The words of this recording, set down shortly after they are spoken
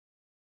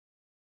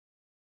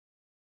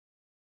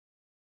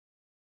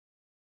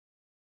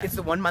It's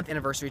the 1 month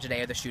anniversary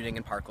today of the shooting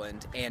in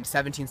Parkland, and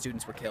 17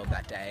 students were killed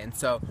that day. And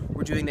so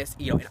we're doing this,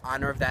 in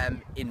honor of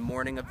them, in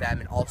mourning of them,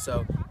 and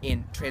also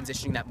in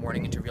transitioning that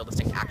mourning into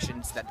realistic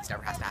action so that this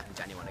never has to happen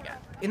to anyone again.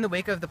 In the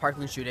wake of the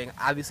Parkland shooting,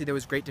 obviously there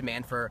was great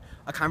demand for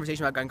a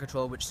conversation about gun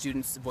control, which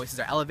students' voices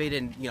are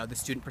elevated, and the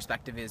student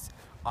perspective is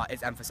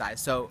emphasized.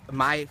 So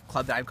my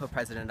club that I'm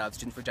co-president of,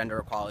 Students for Gender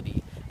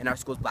Equality, and our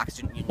school's Black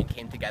Student Union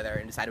came together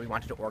and decided we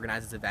wanted to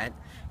organize this event.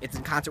 It's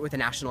in concert with a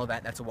national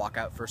event that's a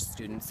walkout for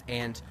students,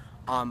 and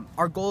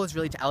our goal is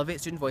really to elevate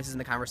student voices in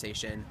the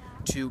conversation,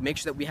 to make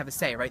sure that we have a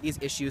say, right? These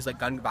issues like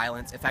gun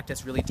violence affect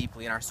us really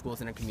deeply in our schools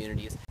and our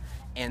communities,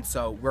 and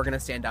so we're going to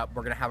stand up,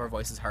 we're going to have our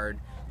voices heard,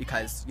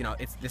 because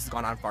this has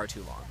gone on far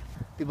too long.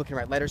 People can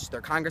write letters to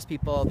their congress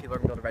people are going to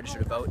be able to register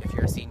to vote if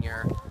you're a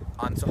senior,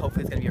 so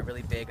hopefully it's going to be a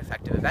really big,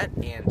 effective event,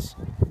 and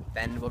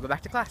then we'll go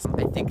back to class.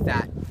 I think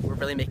that we're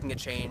really making a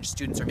change,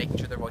 students are making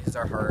sure their voices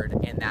are heard,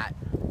 and that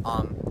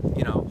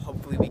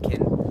hopefully we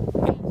can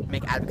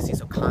make advocacy,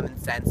 so common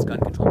sense gun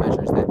control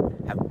measures that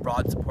have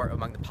broad support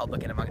among the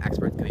public and among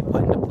experts can be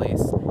put into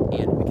place,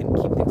 and we can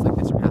keep things like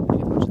this from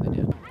happening as much as they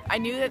do. I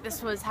knew that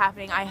this was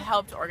happening. I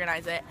helped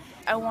organize it.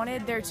 I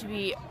wanted there to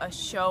be a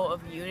show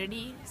of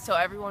unity, so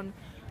everyone,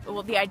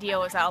 the idea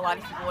was that a lot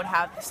of people would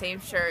have the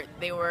same shirt.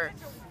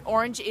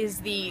 Orange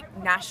is the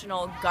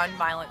national gun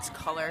violence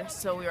color,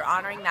 so we were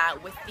honoring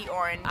that with the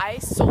orange. I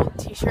sold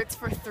t-shirts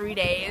for 3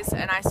 days,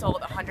 and I sold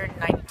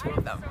 192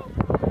 of them,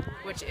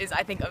 which is,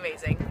 I think,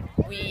 amazing.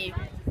 We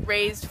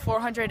raised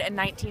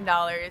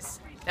 $419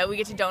 that we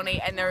get to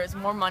donate, and there is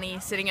more money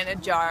sitting in a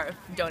jar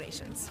of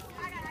donations.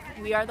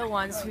 We are the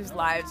ones whose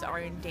lives are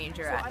in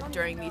danger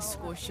during these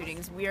school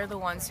shootings. We are the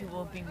ones who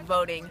will be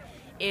voting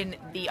in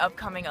the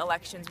upcoming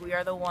elections. We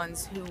are the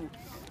ones who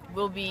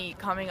will be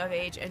coming of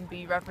age and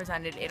be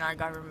represented in our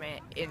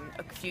government in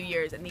a few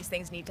years, and these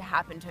things need to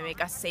happen to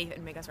make us safe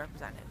and make us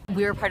represented.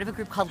 We're part of a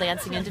group called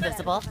Lansing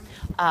Indivisible,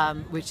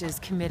 which is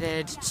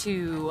committed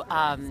to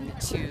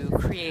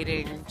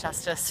creating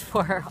justice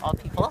for all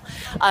people,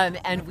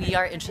 and we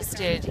are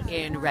interested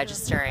in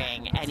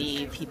registering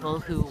any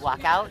people who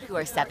walk out who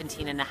are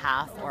 17 and a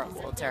half or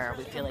older.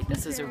 We feel like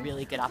this is a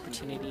really good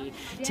opportunity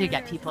to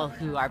get people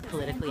who are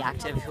politically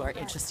active, who are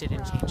interested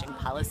in changing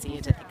policy,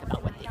 to think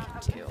about what they can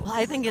do. Well,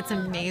 I think it's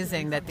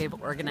amazing that they've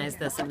organized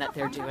this and that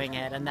they're doing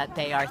it, and that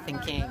they are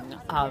thinking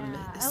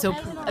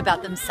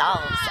about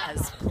themselves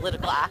as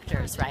political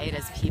actors, right?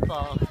 As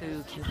people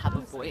who can have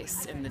a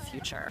voice in the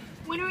future.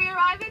 When we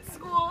arrive at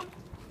school,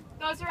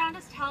 those around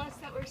us tell us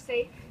that we're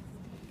safe,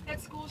 that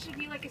school should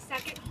be like a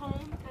second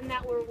home, and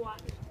that we're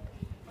one.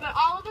 But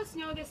all of us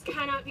know this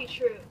cannot be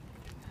true.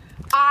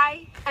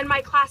 I and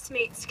my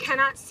classmates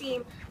cannot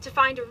seem to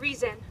find a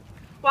reason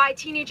why a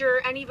teenager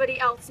or anybody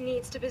else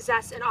needs to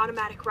possess an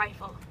automatic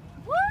rifle.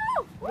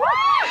 Woo! Woo!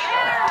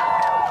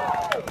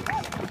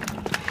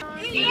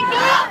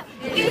 Enough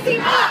is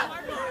enough!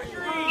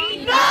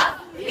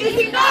 Enough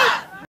is enough!